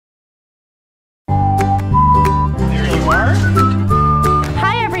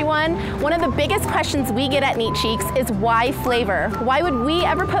biggest questions we get at NeatCheeks is why flavor? Why would we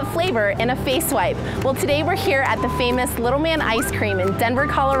ever put flavor in a face wipe? Well, today we're here at the famous Little Man Ice Cream in Denver,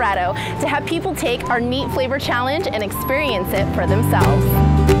 Colorado to have people take our Neat Flavor Challenge and experience it for themselves.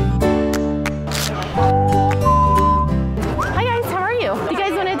 Hi guys, how are you? You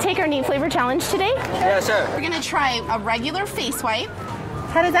guys want to take our Neat Flavor Challenge today? Yeah, sure. We're going to try a regular face wipe.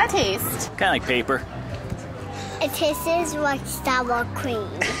 How does that taste? Kind of like paper. It tastes like sour cream.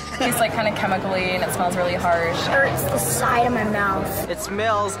 It tastes like kind of chemically and it smells really harsh. It hurts the side of my mouth. It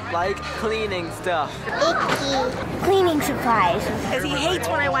smells like cleaning stuff. Icky. Cleaning supplies. Because he hates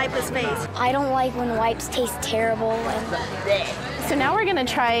when I wipe his face. I don't like when wipes taste terrible. So now we're gonna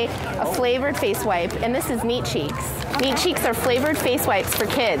try a flavored face wipe, and this is NeatCheeks. NeatCheeks are flavored face wipes for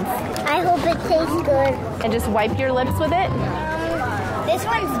kids. I hope it tastes good. And just wipe your lips with it. This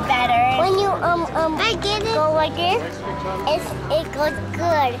one's better. When you I get it. Go like this, it goes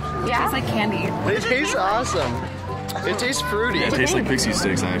good. Yeah. It tastes like candy. It tastes awesome. It tastes fruity. Yeah, it tastes like pixie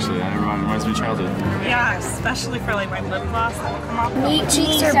sticks, actually. That reminds me of childhood. Yeah, especially for like my lip gloss that will come off.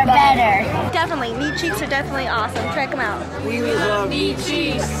 NeatCheeks are better. Definitely. NeatCheeks are definitely awesome. Check them out. We love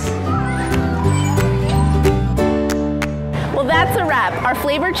NeatCheeks. Well, that's a wrap. Our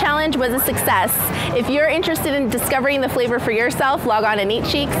flavor challenge was a success. If you're interested in discovering the flavor for yourself, log on to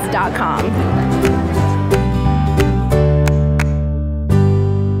NeatCheeks.com.